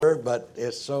But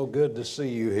it's so good to see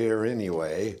you here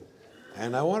anyway.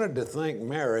 And I wanted to thank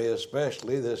Mary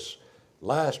especially. This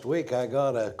last week I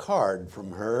got a card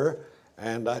from her,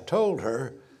 and I told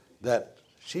her that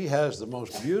she has the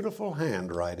most beautiful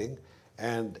handwriting,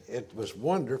 and it was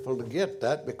wonderful to get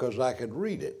that because I could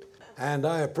read it. And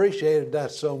I appreciated that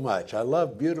so much. I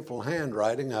love beautiful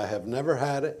handwriting. I have never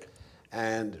had it,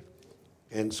 and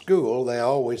in school they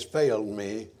always failed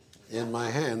me in my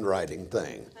handwriting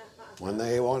thing. When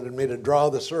they wanted me to draw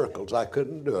the circles, I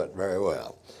couldn't do it very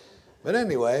well. But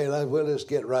anyway, we'll just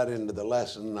get right into the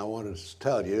lesson. I wanted to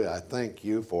tell you, I thank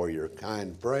you for your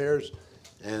kind prayers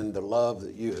and the love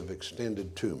that you have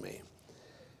extended to me.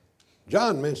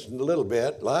 John mentioned a little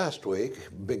bit last week,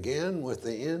 begin with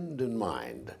the end in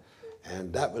mind.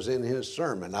 And that was in his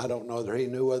sermon. I don't know whether he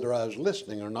knew whether I was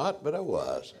listening or not, but I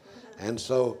was. And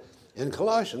so in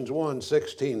Colossians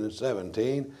 1:16 and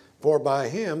 17, for by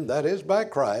him, that is by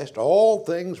Christ, all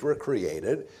things were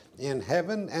created in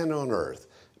heaven and on earth,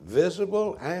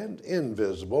 visible and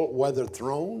invisible, whether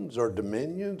thrones or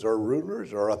dominions or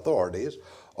rulers or authorities,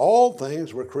 all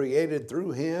things were created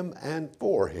through him and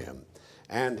for him.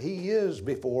 And he is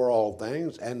before all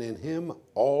things, and in him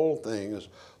all things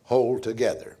hold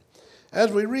together.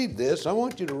 As we read this, I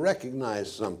want you to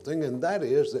recognize something, and that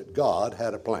is that God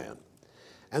had a plan.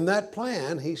 And that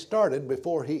plan he started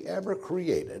before he ever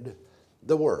created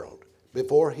the world,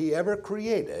 before he ever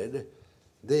created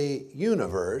the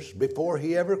universe, before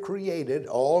he ever created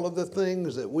all of the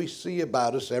things that we see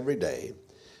about us every day.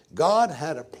 God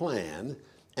had a plan,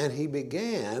 and he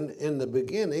began in the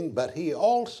beginning, but he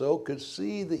also could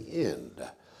see the end.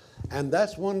 And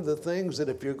that's one of the things that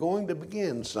if you're going to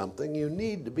begin something, you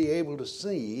need to be able to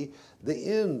see the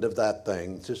end of that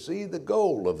thing, to see the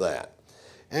goal of that.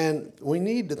 And we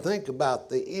need to think about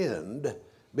the end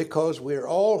because we're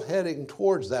all heading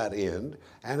towards that end,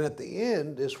 and at the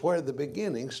end is where the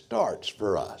beginning starts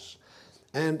for us.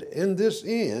 And in this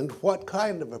end, what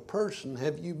kind of a person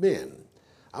have you been?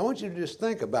 I want you to just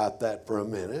think about that for a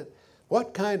minute.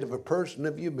 What kind of a person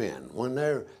have you been? When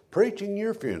they're preaching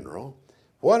your funeral,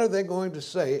 what are they going to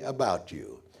say about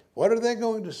you? What are they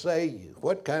going to say,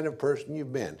 what kind of person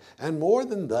you've been? And more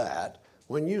than that,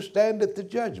 when you stand at the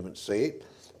judgment seat,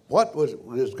 what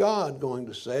was God going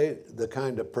to say the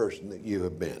kind of person that you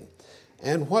have been?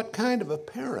 And what kind of a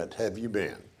parent have you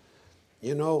been?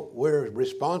 You know, we're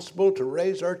responsible to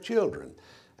raise our children.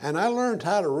 And I learned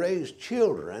how to raise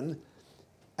children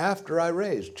after I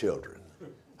raised children.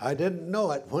 I didn't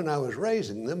know it when I was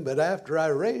raising them, but after I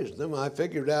raised them, I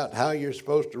figured out how you're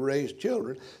supposed to raise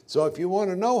children. So if you want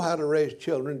to know how to raise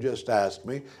children, just ask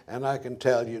me, and I can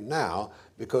tell you now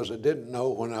because I didn't know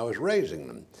when I was raising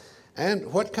them.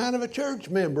 And what kind of a church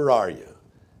member are you?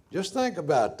 Just think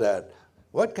about that.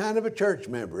 What kind of a church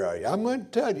member are you? I'm going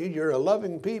to tell you, you're a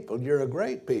loving people. You're a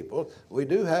great people. We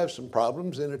do have some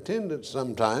problems in attendance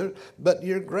sometimes, but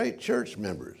you're great church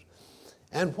members.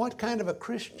 And what kind of a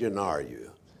Christian are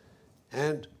you?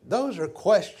 And those are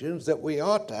questions that we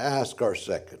ought to ask our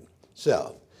second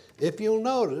self. If you'll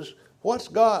notice, what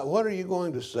are you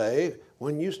going to say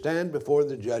when you stand before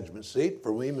the judgment seat?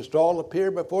 For we must all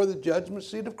appear before the judgment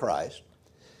seat of Christ,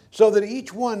 so that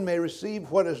each one may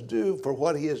receive what is due for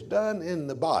what he has done in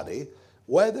the body,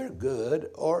 whether good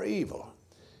or evil.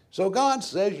 So God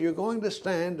says you're going to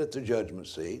stand at the judgment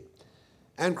seat,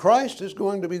 and Christ is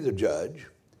going to be the judge,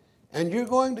 and you're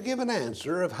going to give an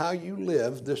answer of how you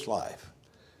live this life.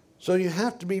 So you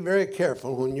have to be very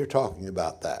careful when you're talking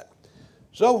about that.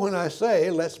 So when I say,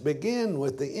 let's begin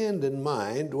with the end in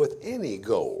mind with any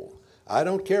goal, I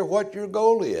don't care what your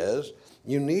goal is,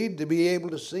 you need to be able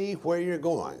to see where you're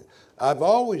going. I've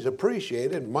always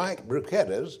appreciated Mike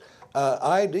Bruchetta's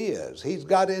ideas. He's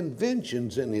got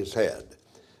inventions in his head,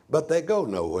 but they go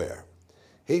nowhere.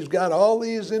 He's got all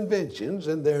these inventions,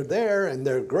 and they're there, and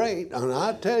they're great. And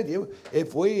I tell you,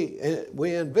 if we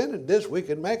invented this, we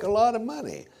could make a lot of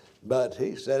money. But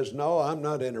he says, no, I'm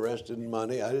not interested in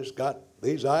money. I just got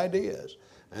these ideas.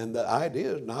 And the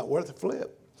idea is not worth a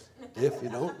flip if you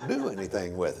don't do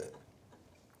anything with it.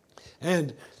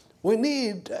 And we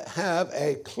need to have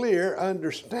a clear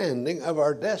understanding of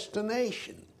our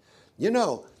destination. You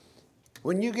know,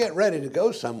 when you get ready to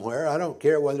go somewhere, I don't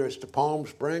care whether it's to Palm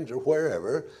Springs or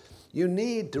wherever, you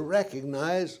need to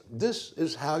recognize this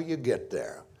is how you get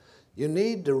there. You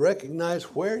need to recognize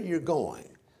where you're going.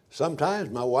 Sometimes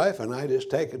my wife and I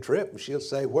just take a trip, and she'll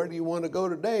say, where do you want to go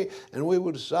today? And we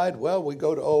will decide, well, we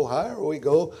go to Ohio or we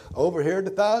go over here to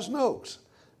Thousand Oaks.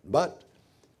 But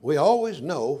we always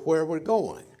know where we're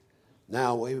going.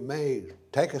 Now, we may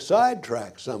take a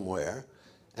sidetrack somewhere,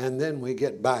 and then we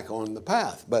get back on the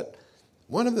path. But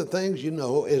One of the things you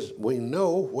know is we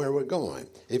know where we're going.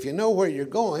 If you know where you're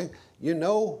going, you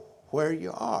know where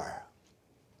you are.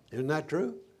 Isn't that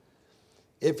true?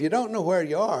 If you don't know where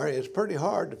you are, it's pretty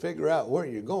hard to figure out where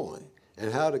you're going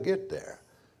and how to get there.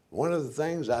 One of the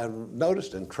things I've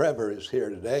noticed, and Trevor is here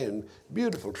today, and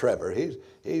beautiful Trevor.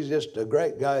 He's just a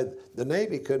great guy. The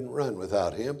Navy couldn't run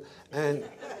without him, and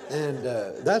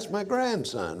that's my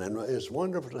grandson, and it's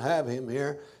wonderful to have him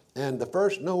here. And the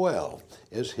first Noel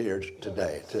is here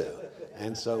today too,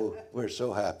 and so we're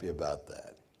so happy about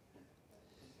that.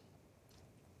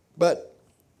 But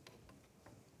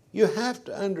you have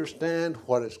to understand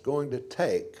what it's going to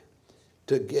take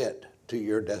to get to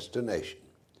your destination.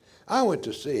 I went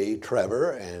to see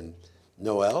Trevor and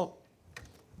Noel,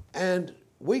 and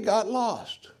we got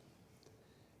lost.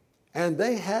 And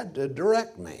they had to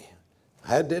direct me.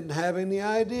 I didn't have any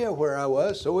idea where I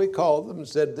was, so we called them and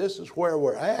said, this is where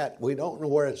we're at. We don't know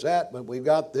where it's at, but we've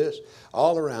got this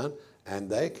all around. And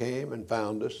they came and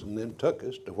found us and then took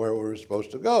us to where we were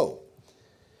supposed to go.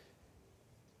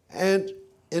 And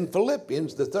in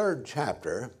Philippians, the 3rd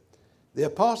chapter, the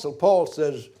Apostle Paul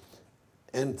says,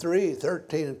 in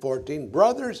 3:13 and 14,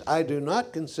 brothers, I do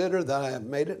not consider that I have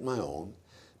made it my own,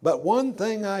 but one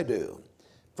thing I do,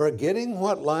 forgetting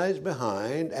what lies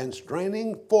behind and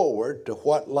straining forward to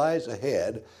what lies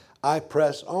ahead, I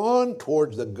press on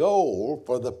towards the goal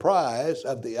for the prize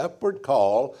of the upward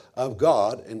call of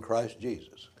God in Christ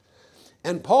Jesus.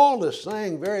 And Paul is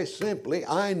saying very simply,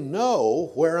 I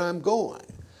know where I'm going.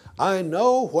 I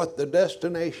know what the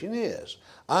destination is.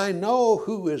 I know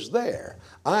who is there.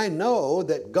 I know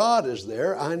that God is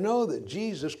there. I know that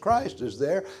Jesus Christ is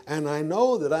there. And I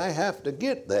know that I have to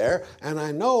get there. And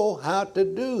I know how to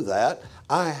do that.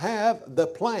 I have the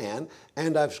plan.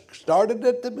 And I've started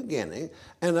at the beginning.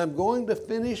 And I'm going to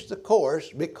finish the course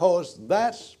because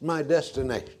that's my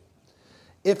destination.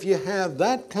 If you have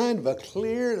that kind of a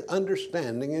clear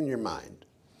understanding in your mind,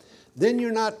 then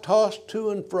you're not tossed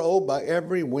to and fro by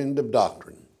every wind of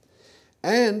doctrine.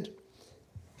 And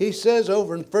he says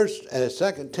over in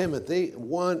 2 Timothy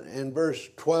 1 and verse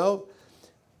 12,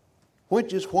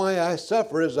 which is why I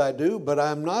suffer as I do, but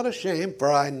I am not ashamed,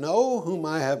 for I know whom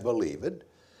I have believed,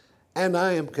 and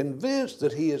I am convinced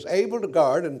that he is able to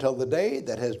guard until the day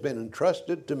that has been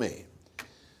entrusted to me.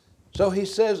 So he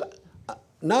says,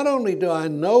 not only do I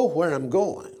know where I'm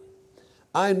going,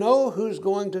 I know who's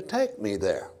going to take me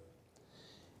there.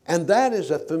 And that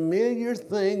is a familiar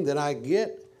thing that I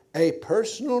get a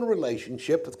personal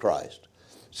relationship with Christ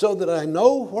so that I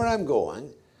know where I'm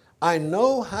going. I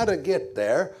know how to get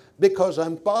there because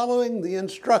I'm following the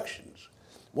instructions.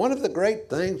 One of the great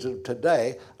things of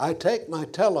today, I take my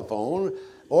telephone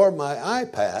or my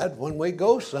iPad when we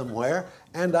go somewhere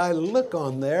and I look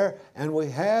on there and we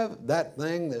have that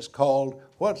thing that's called,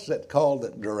 what's it called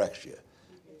that directs you?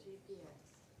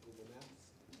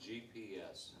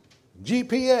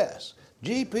 GPS.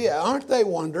 GPS. Aren't they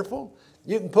wonderful?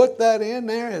 You can put that in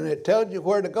there and it tells you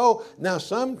where to go. Now,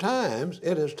 sometimes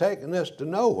it has taken us to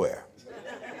nowhere.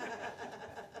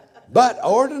 But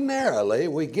ordinarily,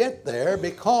 we get there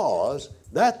because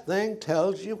that thing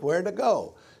tells you where to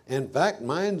go. In fact,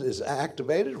 mine is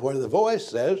activated where the voice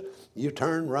says, you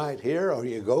turn right here or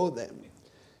you go there.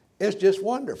 It's just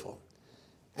wonderful.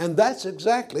 And that's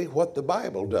exactly what the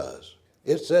Bible does.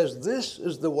 It says this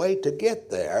is the way to get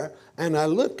there, and I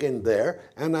look in there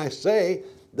and I say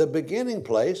the beginning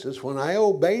place is when I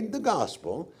obeyed the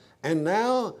gospel, and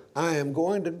now I am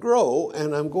going to grow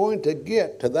and I'm going to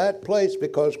get to that place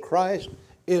because Christ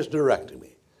is directing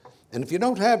me. And if you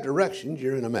don't have directions,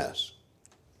 you're in a mess.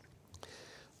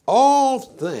 All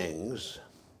things,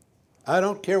 I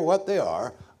don't care what they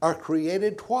are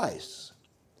created twice.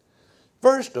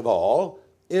 First of all,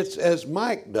 it's as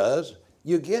Mike does,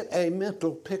 you get a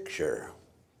mental picture.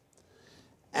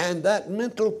 And that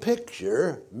mental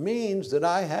picture means that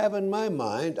I have in my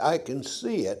mind, I can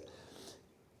see it.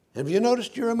 Have you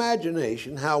noticed your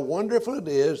imagination, how wonderful it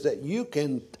is that you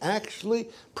can actually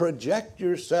project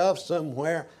yourself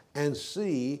somewhere and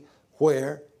see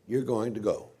where you're going to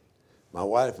go? My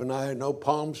wife and I know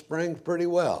Palm Springs pretty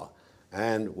well,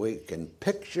 and we can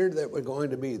picture that we're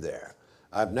going to be there.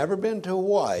 I've never been to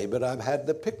Hawaii, but I've had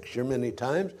the picture many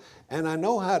times, and I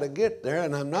know how to get there,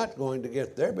 and I'm not going to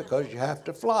get there because you have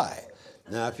to fly.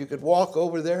 Now, if you could walk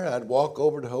over there, I'd walk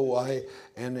over to Hawaii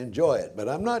and enjoy it, but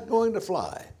I'm not going to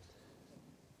fly.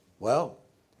 Well,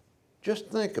 just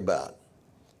think about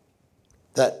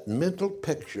that mental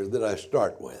picture that I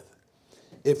start with.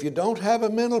 If you don't have a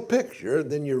mental picture,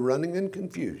 then you're running in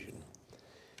confusion.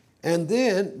 And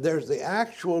then there's the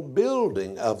actual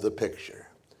building of the picture.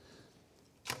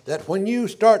 That when you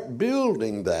start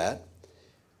building that,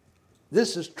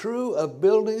 This is true of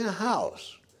building a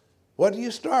house. What do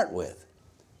you start with?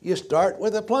 You start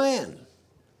with a plan.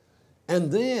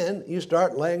 And then you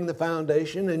start laying the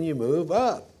foundation and you move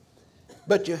up.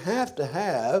 But you have to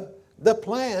have the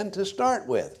plan to start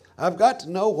with. I've got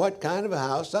to know what kind of a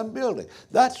house I'm building.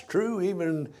 That's true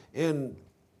even in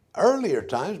earlier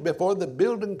times, before the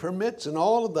building permits and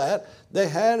all of that. They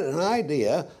had an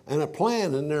idea and a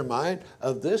plan in their mind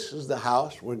of this is the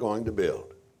house we're going to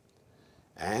build.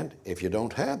 And if you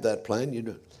don't have that plan, you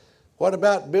do. What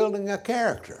about building a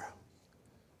character?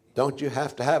 Don't you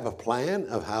have to have a plan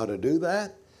of how to do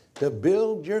that? To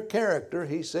build your character,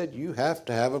 he said, you have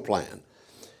to have a plan.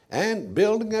 And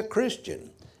building a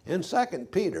Christian. In 2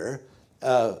 Peter,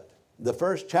 the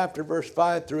first chapter, verse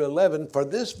 5 through 11, for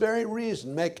this very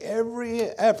reason, make every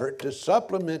effort to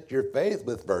supplement your faith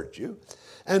with virtue,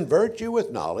 and virtue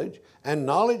with knowledge, and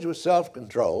knowledge with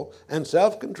self-control, and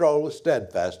self-control with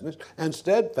steadfastness, and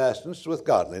steadfastness with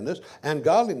godliness, and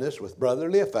godliness with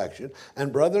brotherly affection,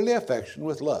 and brotherly affection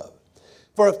with love.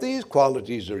 For if these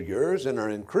qualities are yours and are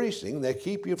increasing, they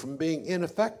keep you from being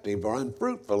ineffective or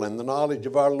unfruitful in the knowledge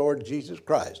of our Lord Jesus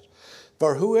Christ.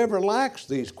 For whoever lacks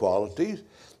these qualities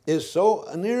is so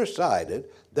nearsighted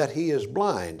that he is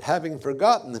blind, having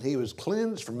forgotten that he was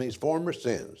cleansed from his former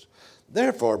sins.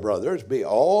 Therefore, brothers, be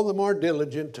all the more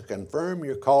diligent to confirm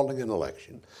your calling and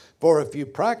election. For if you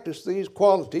practice these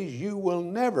qualities, you will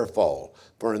never fall.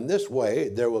 For in this way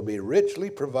there will be richly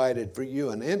provided for you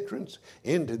an entrance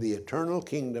into the eternal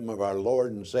kingdom of our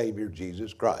Lord and Savior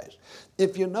Jesus Christ.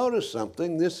 If you notice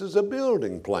something, this is a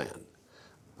building plan.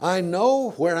 I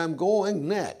know where I'm going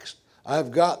next.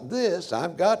 I've got this,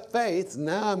 I've got faith,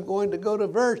 now I'm going to go to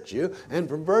virtue, and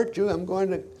from virtue I'm going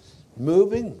to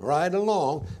moving right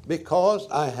along because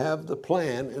I have the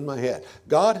plan in my head.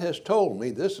 God has told me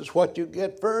this is what you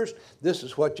get first, this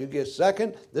is what you get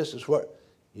second, this is what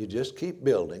you just keep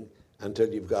building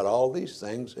until you've got all these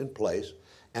things in place.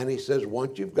 And he says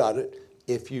once you've got it,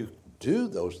 if you do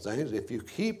those things, if you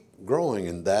keep growing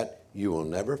in that, you will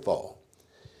never fall.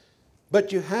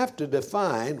 But you have to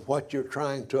define what you're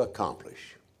trying to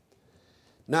accomplish.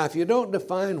 Now, if you don't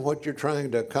define what you're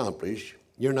trying to accomplish,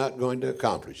 you're not going to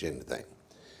accomplish anything.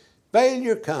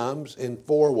 Failure comes in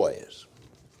 4 ways.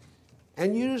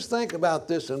 And you just think about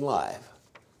this in life.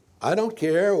 I don't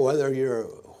care whether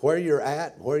where you're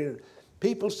at,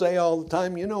 people say all the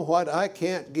time, you know what, I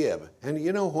can't give. And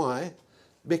you know why?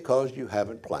 Because you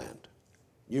haven't planned.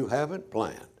 You haven't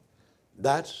planned.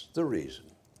 That's the reason.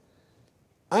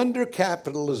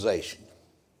 Undercapitalization.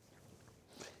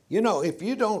 You know, if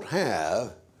you don't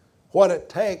have what it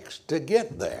takes to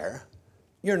get there,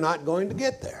 you're not going to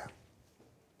get there.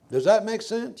 Does that make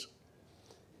sense?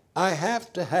 I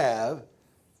have to have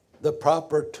the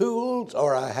proper tools,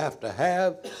 or I have to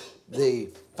have the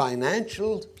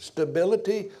financial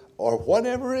stability, or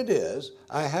whatever it is.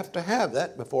 I have to have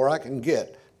that before I can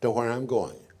get to where I'm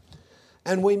going.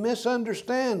 And we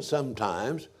misunderstand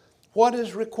sometimes what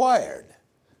is required.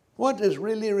 What is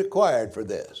really required for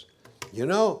this? You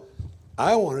know,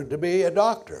 I wanted to be a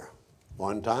doctor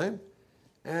one time.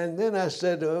 And then I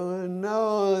said, oh,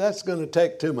 no, that's going to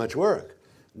take too much work.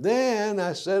 Then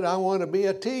I said, I want to be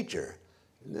a teacher.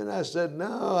 And then I said,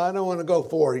 no, I don't want to go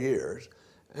 4 years.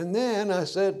 And then I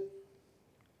said,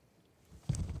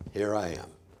 here I am.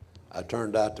 I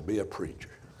turned out to be a preacher.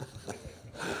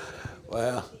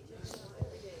 Well,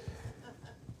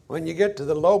 when you get to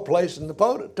the low place in the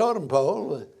totem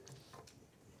pole,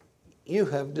 you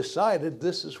have decided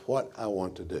this is what I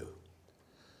want to do.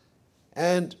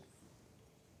 And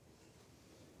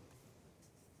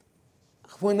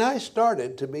when I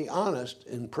started, to be honest,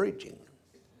 in preaching,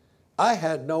 I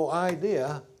had no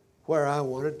idea where I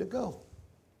wanted to go.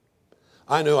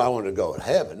 I knew I wanted to go to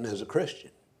heaven as a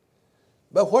Christian.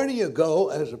 But where do you go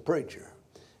as a preacher?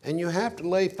 And you have to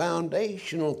lay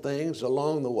foundational things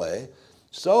along the way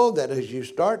so that as you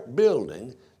start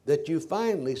building, that you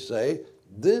finally say,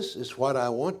 this is what I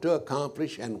want to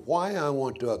accomplish and why I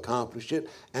want to accomplish it,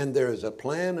 and there is a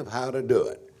plan of how to do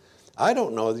it. I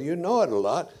don't know that you know it a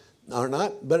lot or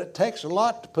not, but it takes a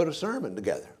lot to put a sermon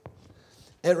together.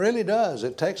 It really does.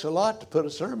 It takes a lot to put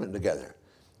a sermon together.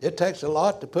 It takes a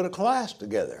lot to put a class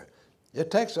together.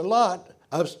 It takes a lot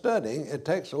of studying. It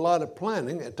takes a lot of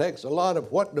planning. It takes a lot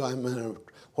of what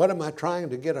am I trying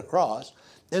to get across?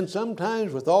 And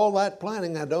sometimes with all that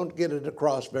planning, I don't get it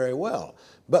across very well.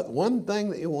 But one thing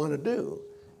that you want to do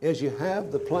is you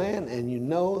have the plan and you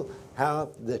know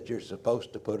how that you're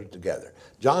supposed to put it together.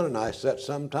 John and I sit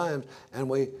sometimes and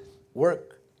we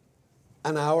work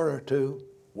an hour or two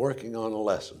working on a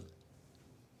lesson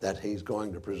that he's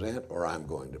going to present or I'm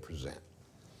going to present.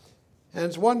 And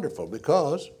it's wonderful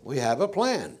because we have a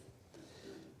plan.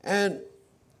 And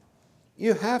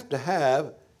you have to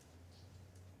have,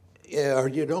 or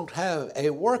you don't have a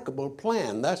workable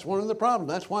plan. That's one of the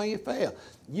problems. That's why you fail.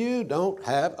 You don't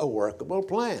have a workable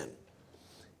plan.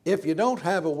 If you don't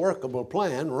have a workable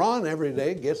plan, Ron every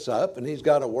day gets up and he's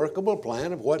got a workable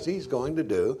plan of what he's going to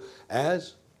do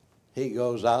as he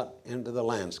goes out into the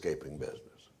landscaping business.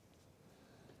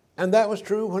 And that was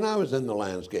true when I was in the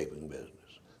landscaping business.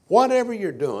 Whatever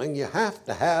you're doing, you have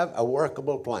to have a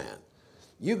workable plan.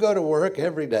 You go to work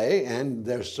every day and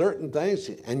there's certain things,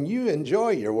 and you enjoy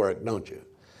your work, don't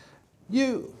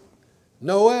you?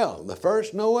 Noelle, the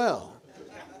first Noelle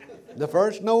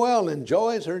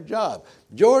enjoys her job.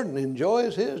 Jordan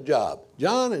enjoys his job.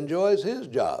 John enjoys his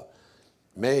job.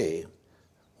 Me,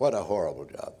 what a horrible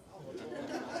job.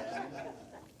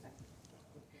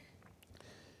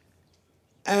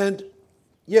 And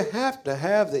you have to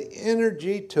have the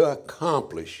energy to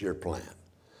accomplish your plan.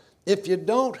 If you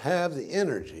don't have the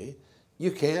energy,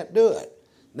 you can't do it.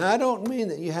 Now, I don't mean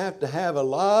that you have to have a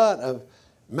lot of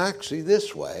maxi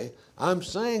this way. I'm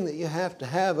saying that you have to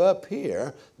have up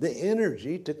here the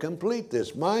energy to complete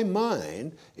this. My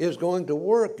mind is going to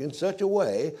work in such a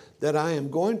way that I am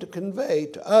going to convey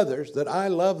to others that I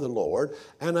love the Lord,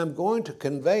 and I'm going to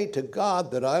convey to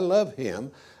God that I love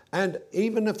Him. And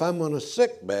even if I'm on a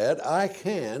sick bed, I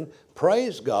can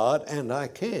praise God and I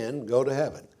can go to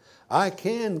heaven. I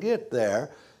can get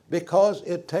there because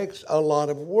it takes a lot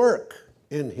of work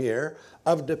in here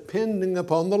of depending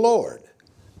upon the Lord.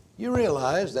 You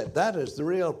realize that that is the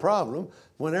real problem.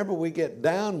 Whenever we get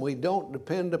down, we don't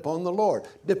depend upon the Lord.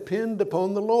 Depend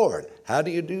upon the Lord. How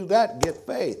do you do that? Get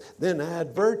faith, then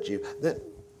add virtue, then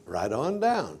right on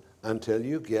down until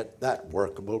you get that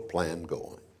workable plan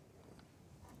going.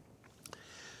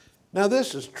 Now,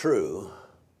 this is true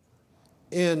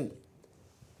in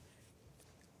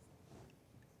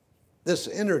this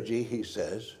energy, he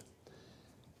says.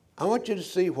 I want you to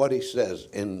see what he says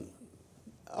in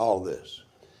all this.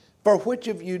 For which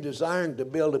of you desiring to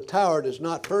build a tower does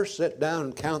not first sit down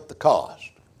and count the cost?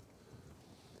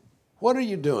 What are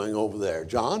you doing over there,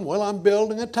 John? Well, I'm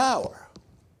building a tower.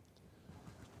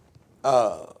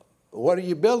 What are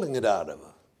you building it out of?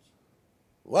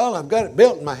 Well, I've got it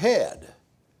built in my head.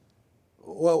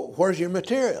 Well, where's your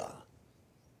material?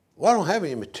 Well, I don't have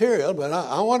any material, but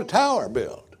I want a tower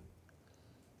built.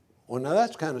 Well, now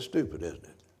that's kind of stupid, isn't it?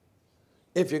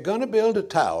 If you're going to build a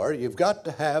tower, you've got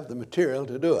to have the material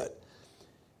to do it.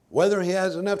 Whether he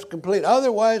has enough to complete.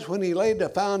 Otherwise, when he laid the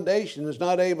foundation and is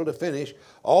not able to finish,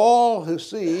 all who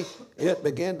see it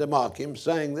begin to mock him,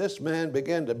 saying, this man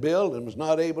began to build and was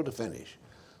not able to finish.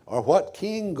 Or what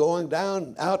king going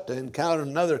down out to encounter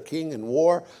another king in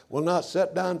war will not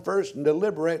sit down first and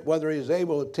deliberate whether he is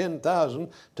able with 10,000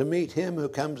 to meet him who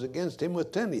comes against him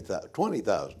with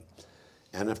 20,000?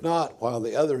 And if not, while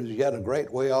the other is yet a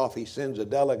great way off, he sends a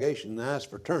delegation and asks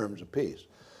for terms of peace.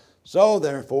 So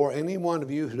therefore, any one of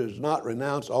you who does not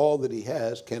renounce all that he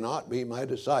has cannot be my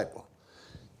disciple.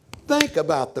 Think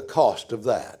about the cost of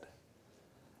that.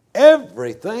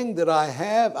 Everything that I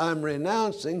have, I'm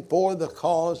renouncing for the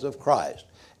cause of Christ.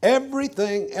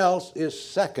 Everything else is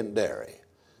secondary,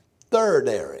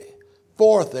 thirdary,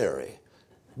 fourthary.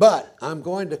 But I'm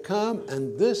going to come,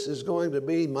 and this is going to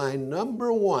be my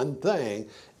number one thing,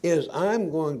 is I'm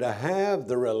going to have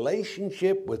the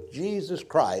relationship with Jesus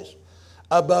Christ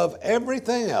above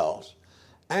everything else.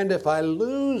 And if I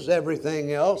lose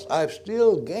everything else, I've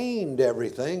still gained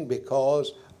everything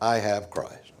because I have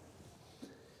Christ.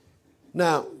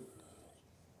 Now,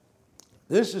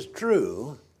 this is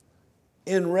true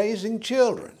in raising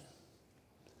children.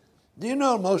 Do you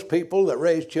know most people that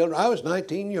raise children? I was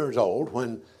 19 years old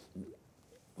when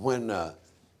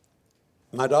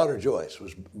my daughter Joyce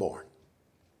was born.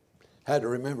 Had to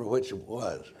remember which it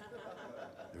was.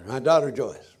 My daughter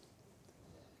Joyce.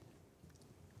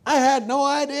 I had no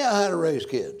idea how to raise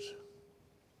kids.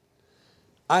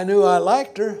 I knew I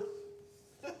liked her.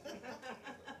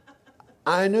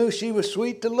 I knew she was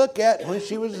sweet to look at when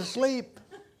she was asleep.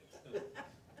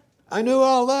 I knew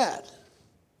all that.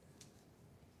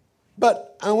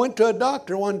 But I went to a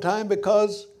doctor one time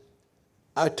because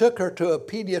I took her to a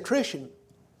pediatrician.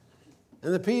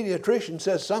 And the pediatrician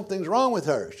says something's wrong with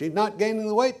her. She's not gaining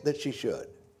the weight that she should.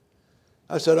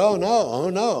 I said, oh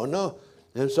no.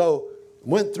 And so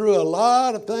went through a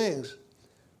lot of things.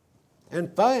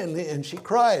 And finally, and she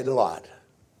cried a lot.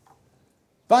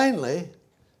 Finally,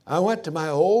 I went to my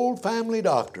old family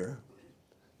doctor.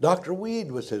 Dr.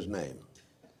 Weed was his name.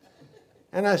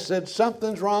 And I said,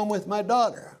 something's wrong with my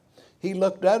daughter. He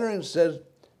looked at her and said,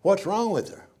 what's wrong with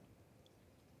her?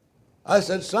 I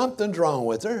said, something's wrong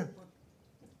with her.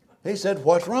 He said,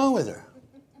 what's wrong with her?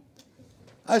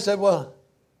 I said, well,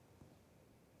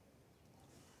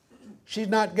 she's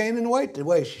not gaining weight the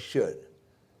way she should.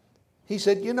 He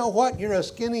said, you know what? You're a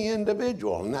skinny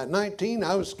individual. And at 19,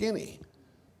 I was skinny.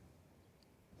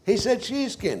 He said,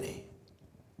 she's skinny.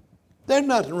 There's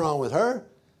nothing wrong with her,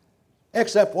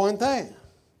 except one thing.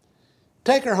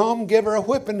 Take her home, give her a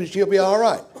whipping, and she'll be all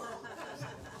right.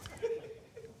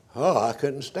 Oh, I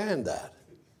couldn't stand that.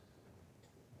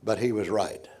 But he was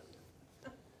right.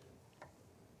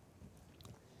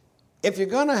 If you're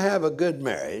going to have a good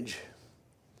marriage,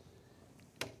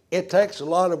 it takes a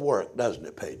lot of work, doesn't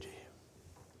it, Paige?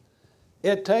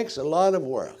 It takes a lot of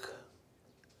work.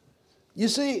 You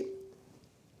see,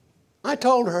 I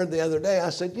told her the other day, I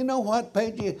said, you know what,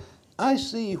 Paige, I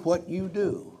see what you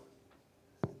do.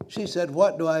 She said,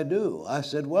 what do I do? I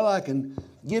said, well, I can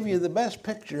give you the best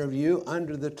picture of you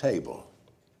under the table.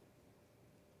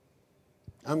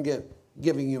 I'm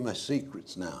giving you my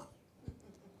secrets now.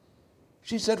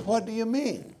 She said, what do you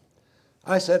mean?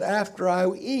 I said, after I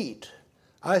eat,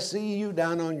 I see you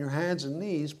down on your hands and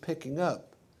knees picking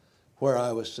up where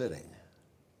I was sitting.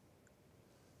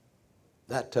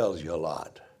 That tells you a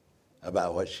lot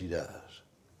about what she does.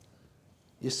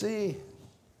 You see,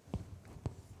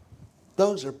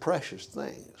 those are precious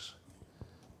things.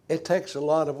 It takes a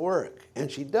lot of work. And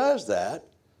she does that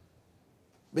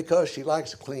because she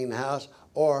likes a clean house,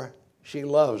 or she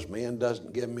loves me and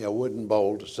doesn't give me a wooden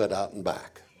bowl to sit out and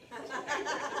back.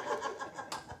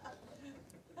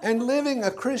 And living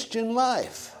a Christian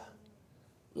life.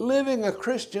 Living a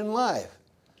Christian life.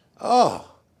 Oh,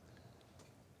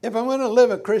 if I'm going to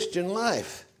live a Christian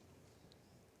life,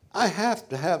 I have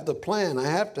to have the plan. I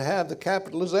have to have the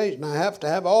capitalization. I have to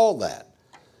have all that.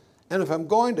 And if I'm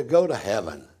going to go to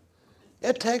heaven,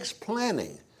 it takes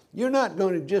planning. You're not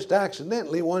going to just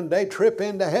accidentally one day trip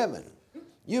into heaven.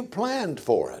 You planned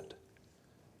for it.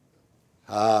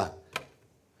 I'll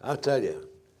tell you,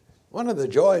 one of the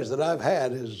joys that I've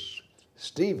had is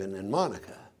Stephen and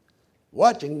Monica,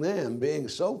 watching them being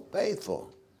so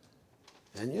faithful.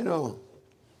 And you know,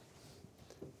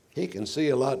 he can see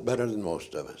a lot better than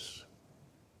most of us.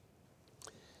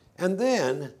 And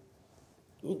then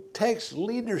it takes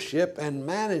leadership and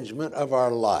management of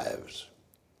our lives.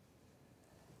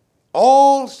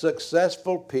 All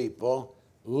successful people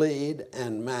lead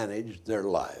and manage their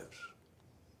lives.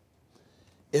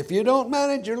 If you don't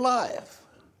manage your life,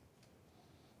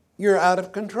 you're out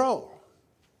of control.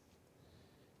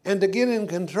 And to get in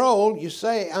control, you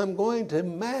say, I'm going to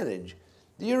manage.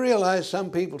 Do you realize some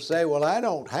people say, well, I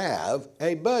don't have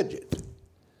a budget.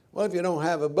 Well, if you don't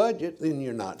have a budget, then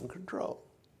you're not in control.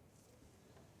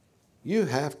 You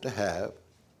have to have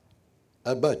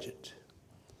a budget.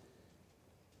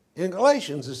 In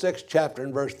Galatians, the 6th chapter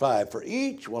and verse 5, for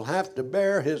each will have to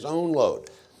bear his own load.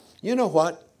 You know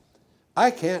what? I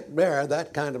can't bear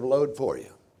that kind of load for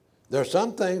you. There are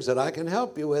some things that I can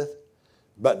help you with,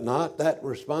 but not that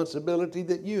responsibility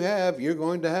that you have. You're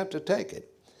going to have to take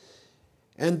it.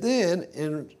 And then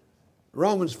in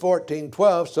Romans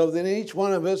 14:12, so then each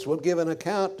one of us will give an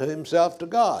account to himself to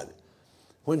God.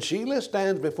 When Sheila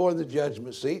stands before the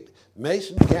judgment seat,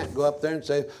 Mason can't go up there and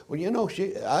say, well, you know,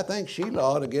 I think Sheila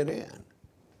ought to get in.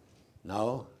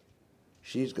 No,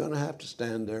 she's going to have to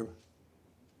stand there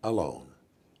alone.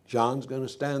 John's going to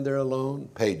stand there alone.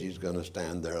 Paige's going to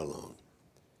stand there alone.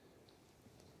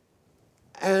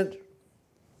 And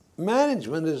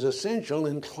management is essential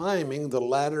in climbing the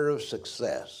ladder of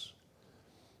success.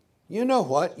 You know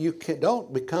what? You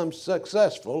don't become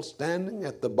successful standing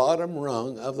at the bottom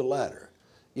rung of the ladder.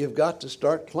 You've got to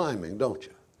start climbing, don't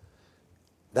you?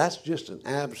 That's just an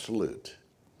absolute.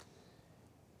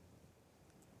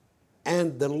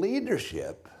 And the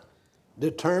leadership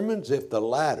determines if the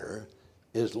ladder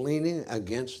is leaning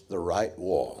against the right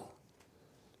wall.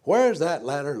 Where is that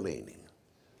ladder leaning?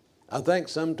 I think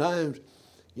sometimes,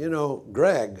 you know,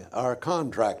 Greg, our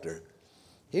contractor,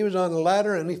 he was on the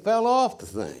ladder and he fell off the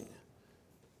thing.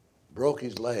 Broke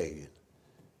his leg.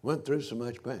 Went through so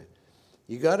much pain.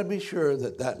 You got to be sure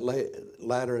that that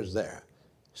ladder is there.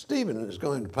 Stephen is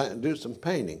going to do some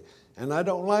painting, and I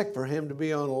don't like for him to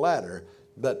be on a ladder,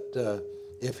 but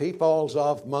if he falls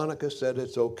off, Monica said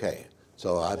it's okay.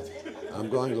 So I'm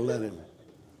going to let him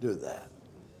do that.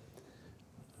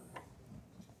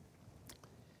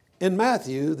 In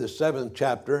Matthew, the 7th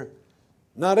chapter,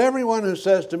 not everyone who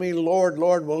says to me, Lord,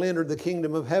 Lord, will enter the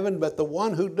kingdom of heaven, but the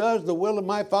one who does the will of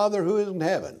my Father who is in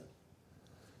heaven.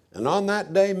 And on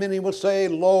that day many will say,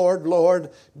 Lord, Lord,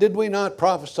 did we not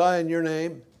prophesy in your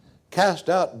name? cast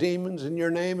out demons in your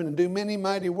name and do many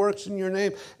mighty works in your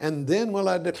name. And then will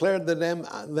I declare to them,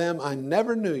 I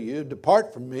never knew you.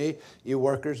 Depart from me, you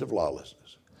workers of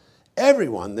lawlessness.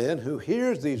 Everyone then who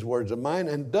hears these words of mine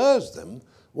and does them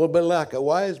will be like a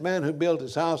wise man who built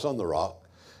his house on the rock.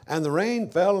 And the rain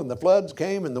fell and the floods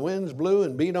came and the winds blew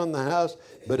and beat on the house,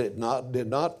 but it did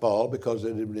not fall because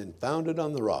it had been founded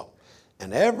on the rock.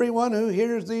 And everyone who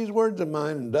hears these words of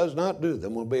mine and does not do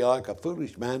them will be like a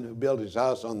foolish man who built his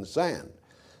house on the sand.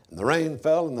 And the rain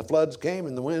fell and the floods came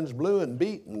and the winds blew and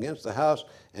beat against the house,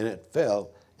 and it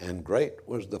fell, and great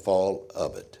was the fall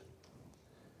of it.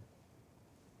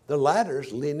 The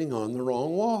ladder's leaning on the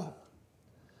wrong wall.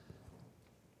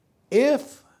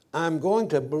 If I'm going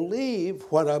to believe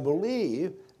what I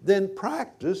believe, then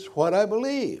practice what I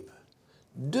believe.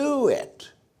 Do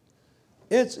it.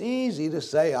 It's easy to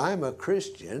say I'm a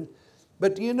Christian,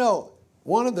 but you know,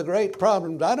 one of the great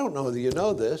problems, I don't know that you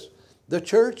know this, the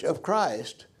Church of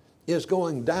Christ is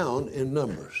going down in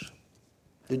numbers.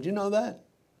 Did you know that?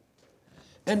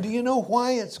 And do you know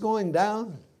why it's going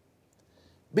down?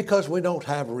 Because we don't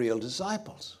have real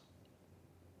disciples.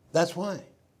 That's why.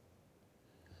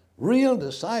 Real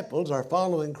disciples are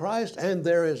following Christ, and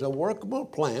there is a workable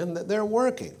plan that they're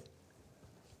working.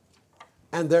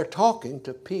 And they're talking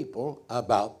to people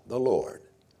about the Lord.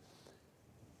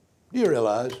 Do you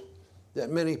realize that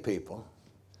many people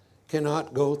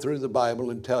cannot go through the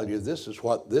Bible and tell you this is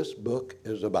what this book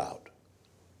is about?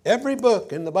 Every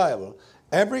book in the Bible,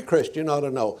 every Christian ought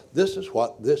to know this is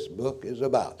what this book is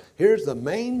about. Here's the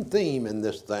main theme in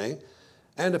this thing.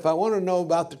 And if I want to know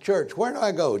about the church, where do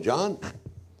I go, John?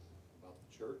 About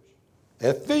the church?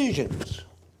 Ephesians.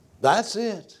 That's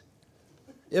it.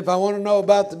 If I want to know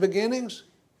about the beginnings,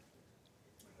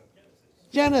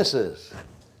 Genesis.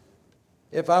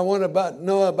 If I want to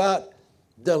know about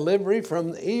delivery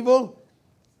from the evil,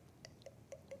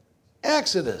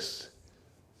 Exodus.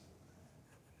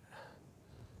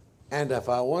 And if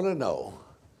I want to know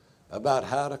about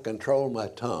how to control my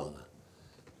tongue,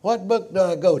 what book do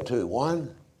I go to?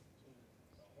 One?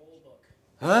 The whole book.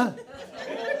 Huh?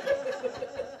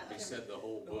 He said the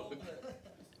whole book.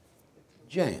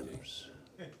 James.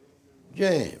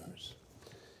 James.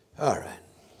 All right.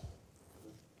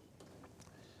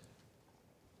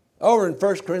 Over in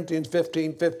 1 Corinthians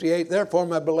 15:58, therefore,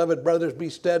 my beloved brothers, be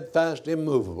steadfast,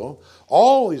 immovable,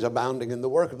 always abounding in the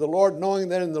work of the Lord, knowing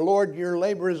that in the Lord your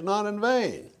labor is not in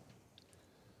vain.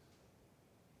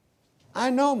 I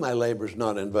know my labor is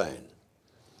not in vain.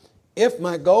 If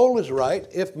my goal is right,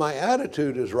 if my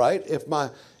attitude is right,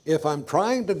 if I'm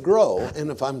trying to grow, and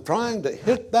if I'm trying to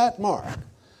hit that mark,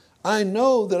 I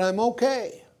know that I'm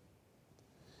okay.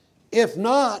 If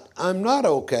not, I'm not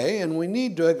okay, and we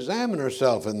need to examine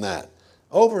ourselves in that.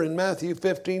 Over in Matthew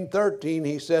 15:13,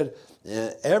 he said,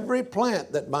 every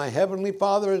plant that my heavenly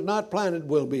Father has not planted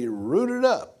will be rooted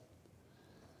up.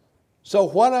 So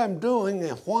what I'm doing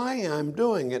and why I'm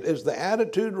doing it, is the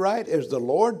attitude right? Is the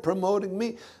Lord promoting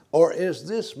me? Or is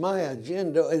this my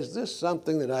agenda? Is this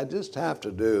something that I just have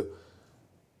to do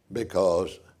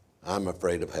because I'm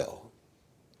afraid of hell?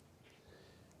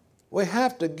 We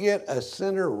have to get a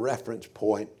center reference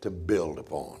point to build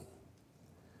upon.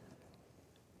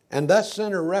 And that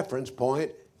center reference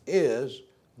point is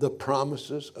the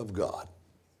promises of God.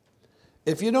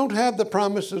 If you don't have the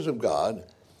promises of God,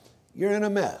 you're in a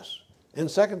mess. In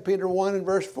 2 Peter 1 and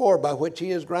verse 4, by which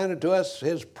he has granted to us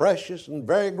his precious and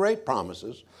very great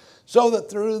promises, so that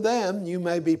through them you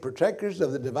may be partakers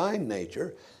of the divine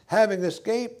nature, having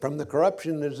escaped from the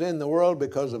corruption that is in the world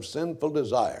because of sinful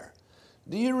desire.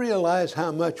 Do you realize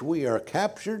how much we are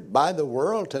captured by the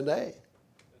world today?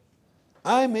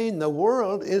 I mean, the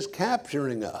world is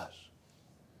capturing us.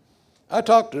 I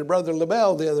talked to Brother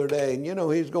LaBelle the other day, and you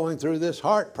know, he's going through this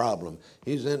heart problem.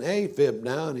 He's in AFib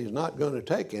now, and he's not going to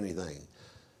take anything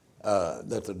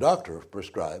that the doctor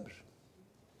prescribes.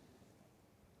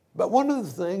 But one of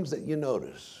the things that you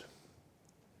notice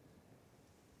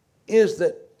is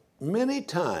that many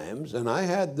times, and I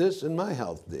had this in my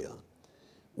health deal,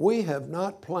 we have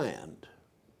not planned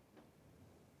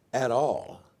at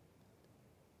all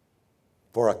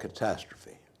for a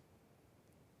catastrophe.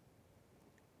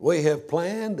 We have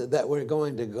planned that we're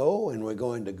going to go, and we're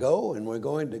going to go, and we're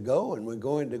going to go, and we're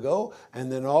going to go,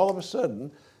 and then all of a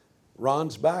sudden,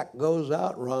 Ron's back goes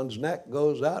out, Ron's neck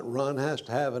goes out, Ron has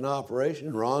to have an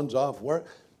operation, Ron's off work.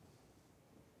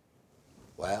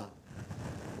 Well,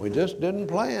 we just didn't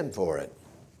plan for it.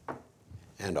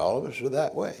 And all of us are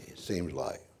that way, it seems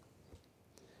like.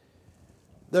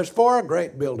 There's 4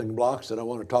 great building blocks that I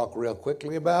want to talk real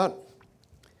quickly about.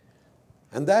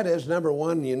 And that is, number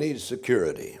 1, you need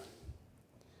security.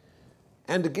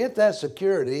 And to get that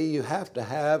security, you have to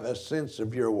have a sense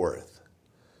of your worth.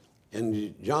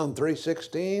 In John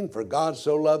 3:16, for God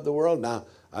so loved the world. Now,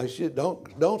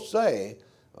 don't say,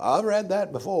 I've read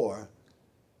that before.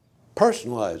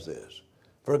 Personalize this.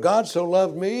 For God so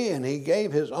loved me, and he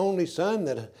gave his only son,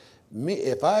 that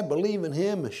if I believe in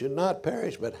him, I should not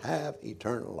perish, but have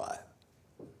eternal life.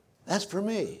 That's for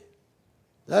me.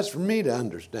 That's for me to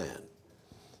understand.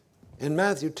 In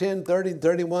Matthew 10:30 and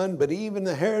 31, but even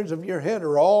the hairs of your head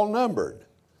are all numbered.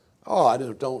 Oh, I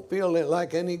just don't feel it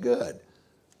like any good.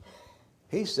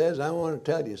 He says, I want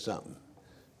to tell you something.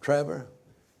 Trevor,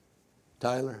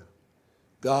 Tyler,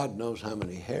 God knows how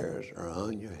many hairs are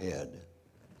on your head.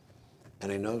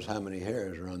 And he knows how many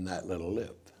hairs are on that little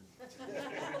lip.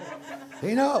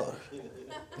 He knows.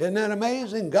 Isn't that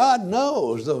amazing? God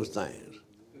knows those things.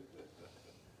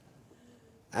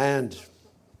 And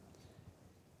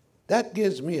that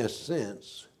gives me a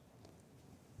sense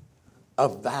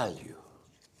of value.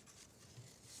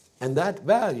 And that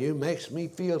value makes me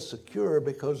feel secure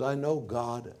because I know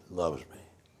God loves me.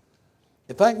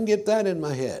 If I can get that in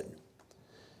my head,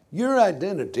 your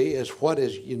identity is what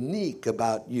is unique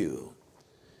about you.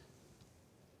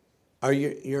 Are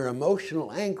your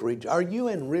emotional anchorage, are you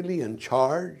really in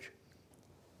charge?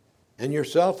 And your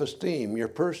self-esteem, your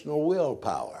personal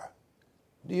willpower,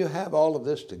 do you have all of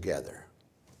this together?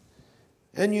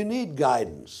 And you need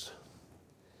guidance.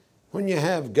 When you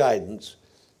have guidance,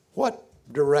 what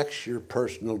directs your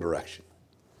personal direction?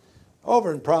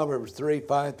 Over in Proverbs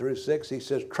 3:5-6, he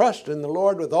says, trust in the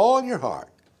Lord with all your heart.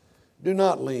 Do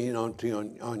not lean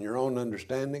on your own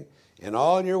understanding. In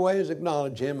all your ways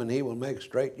acknowledge him, and he will make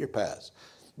straight your paths.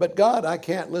 But God, I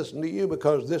can't listen to you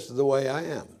because this is the way I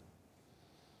am.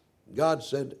 God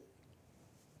said,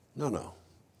 no.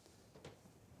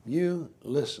 You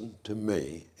listen to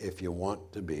me if you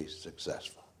want to be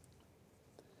successful.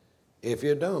 If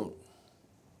you don't,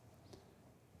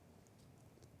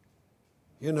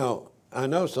 I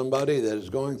know somebody that is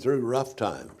going through rough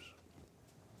times,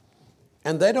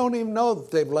 and they don't even know that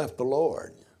they've left the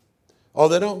Lord, or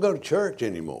they don't go to church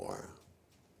anymore,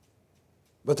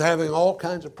 but they're having all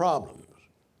kinds of problems,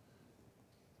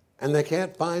 and they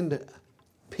can't find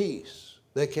peace.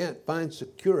 They can't find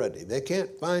security. They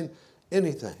can't find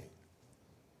anything.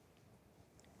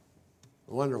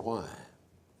 I wonder why.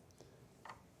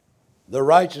 The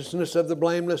righteousness of the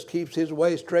blameless keeps his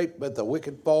way straight, but the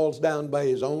wicked falls down by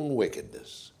his own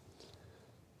wickedness.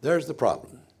 There's the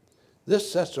problem. This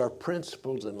sets our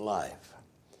principles in life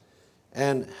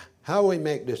and how we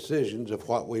make decisions of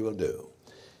what we will do.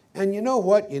 And you know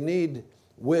what? You need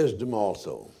wisdom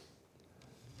also.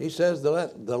 He says,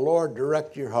 let the Lord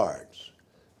direct your hearts.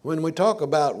 When we talk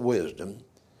about wisdom,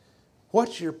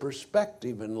 what's your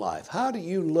perspective in life? How do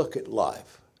you look at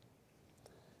life?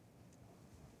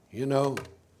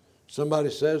 Somebody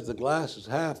says the glass is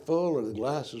half full or the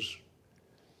glass is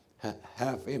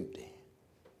half empty.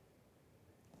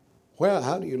 Well,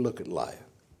 how do you look at life?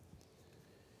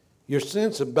 Your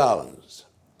sense of balance.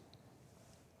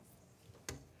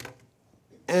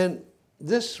 And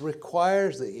this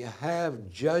requires that you have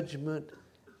judgment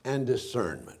and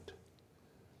discernment.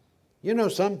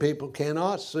 Some people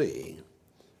cannot see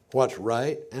what's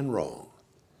right and wrong.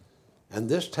 And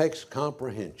this takes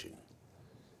comprehension.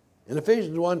 In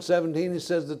Ephesians 1:17, he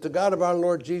says that the God of our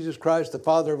Lord Jesus Christ, the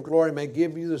Father of glory, may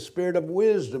give you the spirit of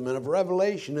wisdom and of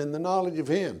revelation in the knowledge of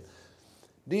him.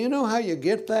 Do you know how you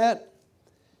get that?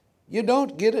 You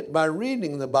don't get it by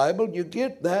reading the Bible. You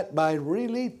get that by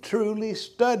really, truly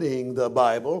studying the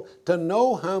Bible to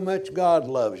know how much God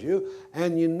loves you,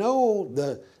 and you know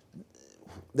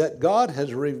that God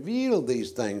has revealed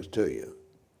these things to you.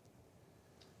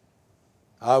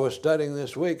 I was studying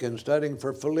this week and studying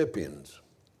for Philippians.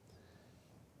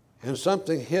 And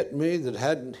something hit me that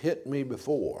hadn't hit me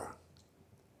before.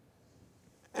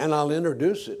 And I'll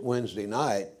introduce it Wednesday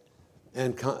night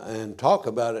and talk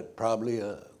about it probably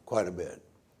quite a bit.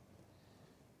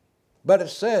 But it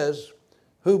says,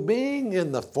 who being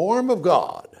in the form of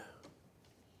God,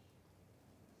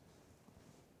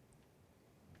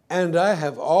 and I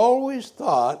have always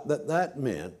thought that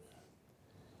meant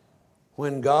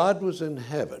when God was in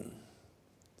heaven.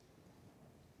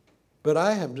 But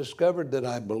I have discovered that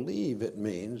I believe it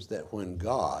means that when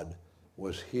God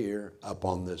was here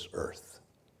upon this earth,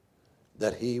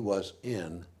 that he was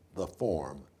in the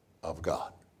form of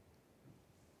God.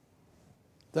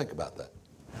 Think about that.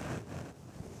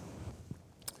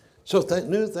 So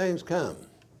new things come.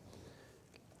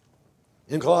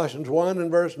 In Colossians 1 and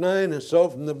verse 9, and so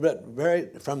from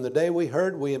the day we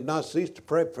heard, we have not ceased to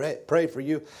pray for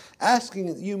you, asking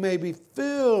that you may be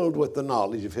filled with the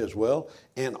knowledge of his will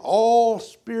and all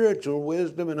spiritual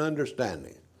wisdom and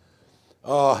understanding.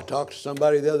 Oh, I talked to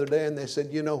somebody the other day and they said,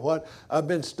 you know what? I've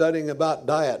been studying about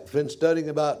diet. And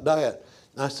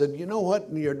I said, you know what?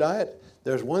 In your diet,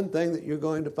 there's one thing that you're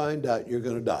going to find out. You're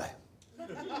going to die.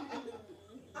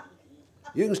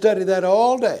 You can study that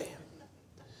all day.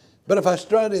 But if I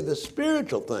study the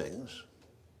spiritual things,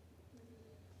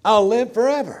 I'll live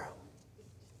forever.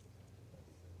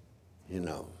 You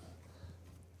know,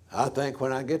 I think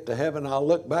when I get to heaven, I'll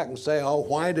look back and say, oh,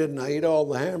 why didn't I eat all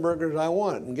the hamburgers I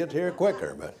wanted and get here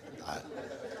quicker? But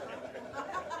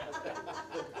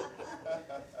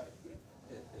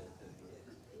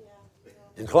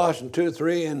in Colossians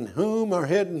 2:3, in whom are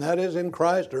hidden, that is in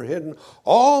Christ, are hidden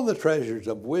all the treasures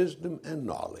of wisdom and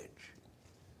knowledge.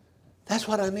 That's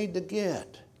what I need to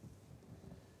get.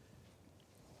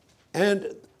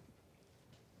 And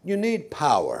you need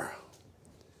power.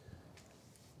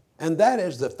 And that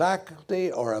is the faculty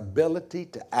or ability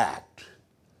to act.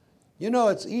 You know,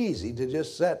 it's easy to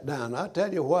just sit down. I'll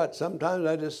tell you what, sometimes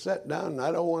I just sit down and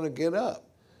I don't want to get up.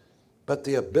 But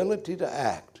the ability to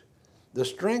act, the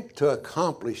strength to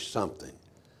accomplish something,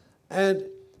 and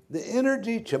the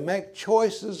energy to make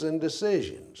choices and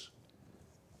decisions.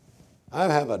 I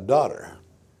have a daughter,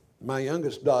 my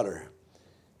youngest daughter.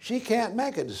 She can't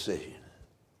make a decision.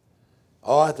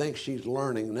 Oh, I think she's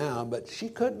learning now, but she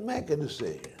couldn't make a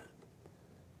decision.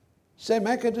 Say,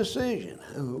 make a decision.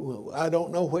 I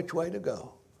don't know which way to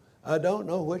go. I don't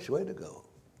know which way to go.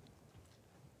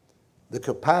 The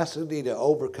capacity to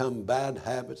overcome bad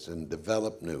habits and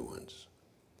develop new ones.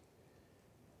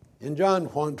 In John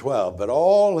 1:12, but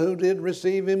all who did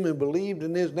receive him and believed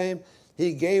in his name,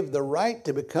 he gave the right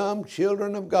to become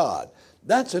children of God.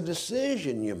 That's a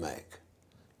decision you make.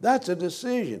 That's a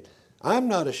decision. I'm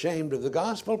not ashamed of the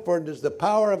gospel, for it is the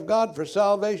power of God for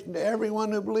salvation to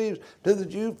everyone who believes, to the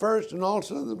Jew first and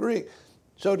also to the Greek.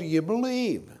 So do you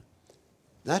believe?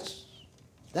 That's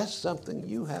something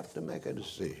you have to make a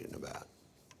decision about.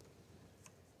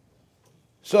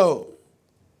 So,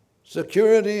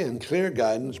 security and clear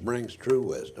guidance brings true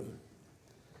wisdom.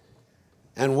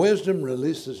 And wisdom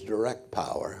releases direct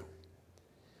power.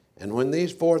 And when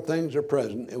these four things are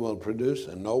present, it will produce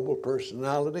a noble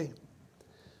personality,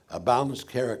 a balanced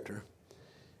character,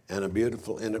 and a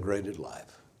beautiful integrated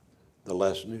life. The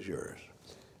lesson is yours.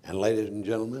 And ladies and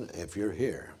gentlemen, if you're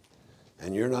here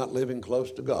and you're not living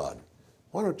close to God,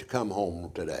 why don't you come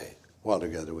home today while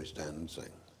together we stand and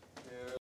sing?